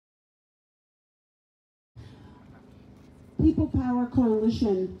People Power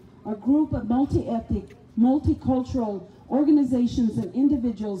Coalition, a group of multi-ethnic, multicultural organizations and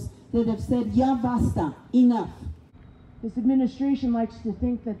individuals that have said, ya basta, enough. This administration likes to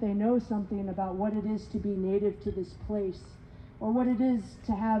think that they know something about what it is to be native to this place, or what it is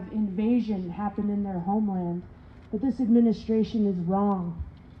to have invasion happen in their homeland. But this administration is wrong,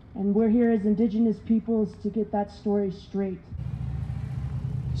 and we're here as indigenous peoples to get that story straight.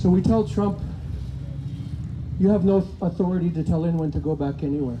 So we tell Trump, you have no authority to tell anyone to go back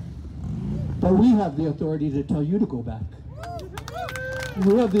anywhere. But we have the authority to tell you to go back.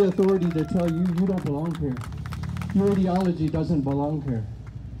 We have the authority to tell you, you don't belong here. Your ideology doesn't belong here.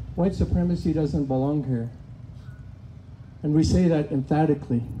 White supremacy doesn't belong here. And we say that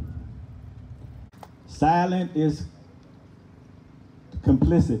emphatically. Silence is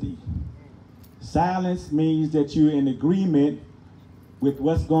complicity. Silence means that you're in agreement with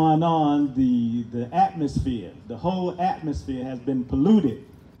what's going on. The atmosphere, the whole atmosphere has been polluted.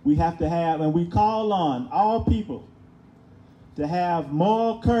 We have to have, and we call on all people to have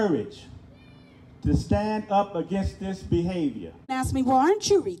moral courage to stand up against this behavior. Asked me, well, aren't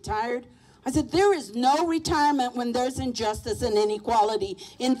you retired? I said, there is no retirement when there's injustice and inequality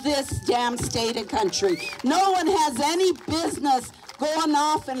in this damn state and country. No one has any business going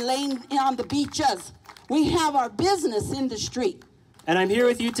off and laying on the beaches. We have our business in the street. And I'm here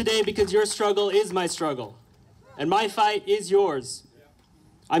with you today because your struggle is my struggle, and my fight is yours.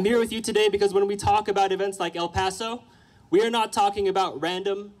 I'm here with you today because when we talk about events like El Paso, we are not talking about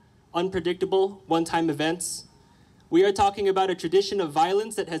random, unpredictable, one-time events. We are talking about a tradition of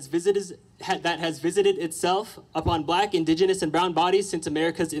violence that has visited itself upon Black, Indigenous, and brown bodies since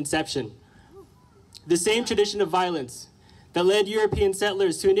America's inception. The same tradition of violence that led European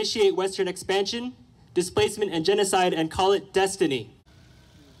settlers to initiate Western expansion, displacement, and genocide and call it destiny.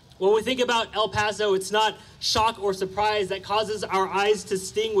 When we think about El Paso, it's not shock or surprise that causes our eyes to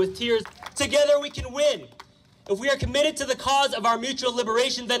sting with tears. Together we can win. If we are committed to the cause of our mutual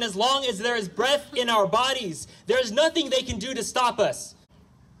liberation, then as long as there is breath in our bodies, there is nothing they can do to stop us.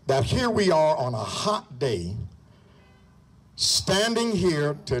 That here we are on a hot day, standing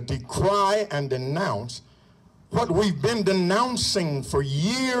here to decry and denounce what we've been denouncing for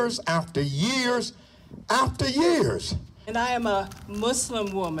years after years after years. And I am a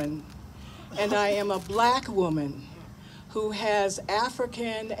Muslim woman, and I am a Black woman who has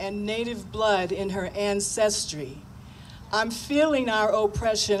African and Native blood in her ancestry. I'm feeling our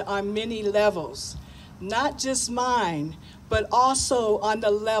oppression on many levels, not just mine, but also on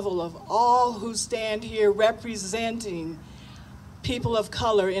the level of all who stand here representing people of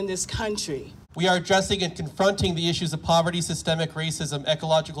color in this country. We are addressing and confronting the issues of poverty, systemic racism,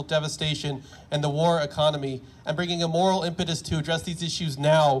 ecological devastation, and the war economy, and bringing a moral impetus to address these issues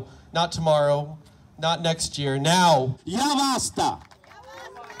now, not tomorrow, not next year, now. Ya basta!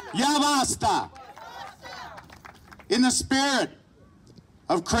 Ya basta! In the spirit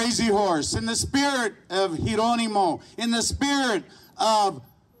of Crazy Horse, in the spirit of Jeronimo, in the spirit of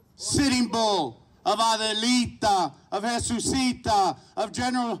Sitting Bull, of Adelita, of Jesucita, of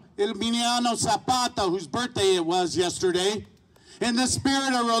General Emiliano Zapata, whose birthday it was yesterday, in the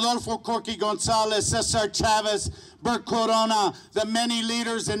spirit of Rodolfo Corky Gonzalez, Cesar Chavez, Bert Corona, the many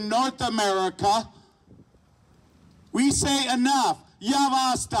leaders in North America, we say enough, ya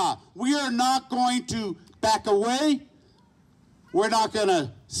basta. We are not going to back away. We're not going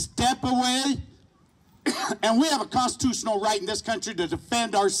to step away. And we have a constitutional right in this country to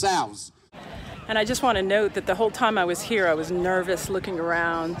defend ourselves. And I just want to note that the whole time I was here, I was nervous looking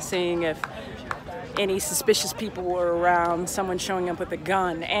around, seeing if any suspicious people were around, someone showing up with a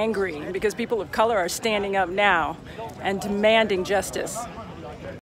gun, angry, because people of color are standing up now and demanding justice.